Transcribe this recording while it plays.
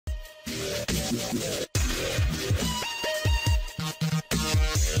This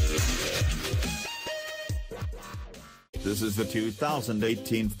is the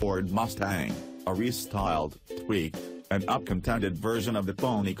 2018 Ford Mustang, a restyled, tweaked, and up-contented version of the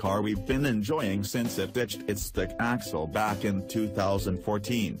pony car we've been enjoying since it ditched its stick axle back in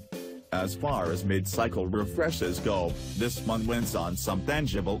 2014. As far as mid-cycle refreshes go, this one wins on some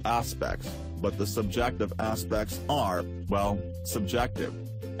tangible aspects, but the subjective aspects are, well, subjective.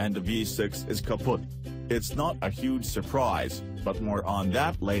 And the V6 is kaput. It's not a huge surprise, but more on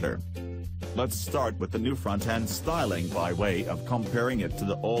that later. Let's start with the new front-end styling by way of comparing it to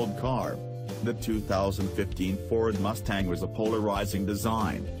the old car. The 2015 Ford Mustang was a polarizing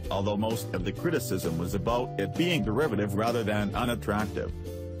design, although most of the criticism was about it being derivative rather than unattractive.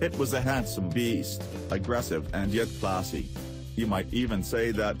 It was a handsome beast, aggressive and yet classy. You might even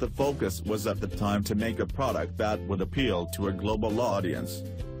say that the focus was at the time to make a product that would appeal to a global audience.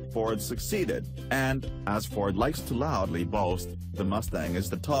 Ford succeeded, and, as Ford likes to loudly boast, the Mustang is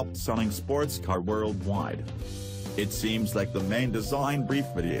the top-selling sports car worldwide. It seems like the main design brief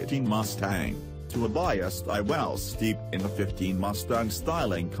for the 18 Mustang, to a biased eye well steeped in the 15 Mustang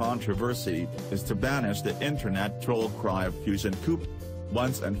styling controversy, is to banish the internet troll cry of Fusion Coupe.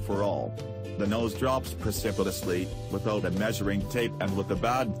 Once and for all. The nose drops precipitously, without a measuring tape and with a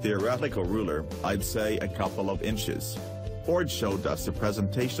bad theoretical ruler, I'd say a couple of inches. Ford showed us a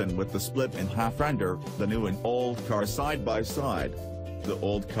presentation with the split-in-half render, the new and old car side by side. The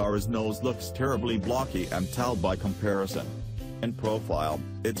old car's nose looks terribly blocky and tall by comparison. In profile,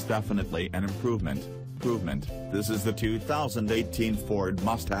 it's definitely an improvement. This is the 2018 Ford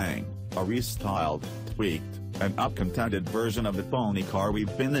Mustang, a restyled, tweaked, and up-contented version of the pony car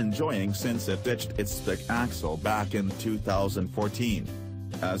we've been enjoying since it ditched its stick axle back in 2014.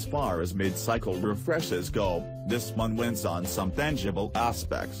 As far as mid-cycle refreshes go, this one wins on some tangible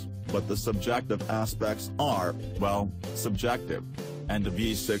aspects, but the subjective aspects are, well, subjective. And the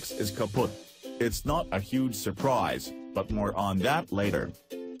V6 is kaput. It's not a huge surprise, but more on that later.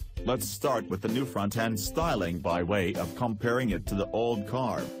 Let's start with the new front-end styling by way of comparing it to the old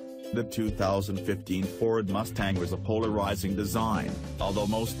car. The 2015 Ford Mustang was a polarizing design, although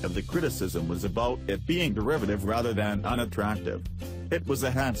most of the criticism was about it being derivative rather than unattractive. It was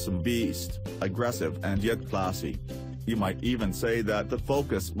a handsome beast, aggressive and yet classy. You might even say that the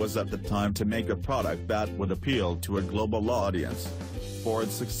focus was at the time to make a product that would appeal to a global audience. Ford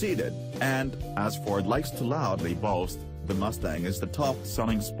succeeded, and, as Ford likes to loudly boast, the Mustang is the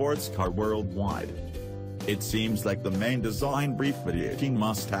top-selling sports car worldwide. It seems like the main design brief for the 18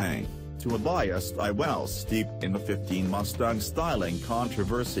 Mustang, to a biased eye well steeped in the 15 Mustang styling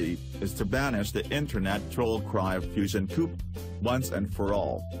controversy, is to banish the internet troll cry of Fusion Coupe. Once and for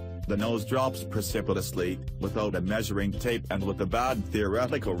all. The nose drops precipitously, without a measuring tape and with a bad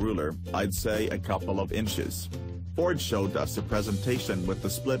theoretical ruler, I'd say a couple of inches. Ford showed us a presentation with the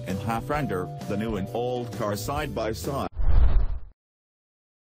split-in-half render, the new and old car side by side.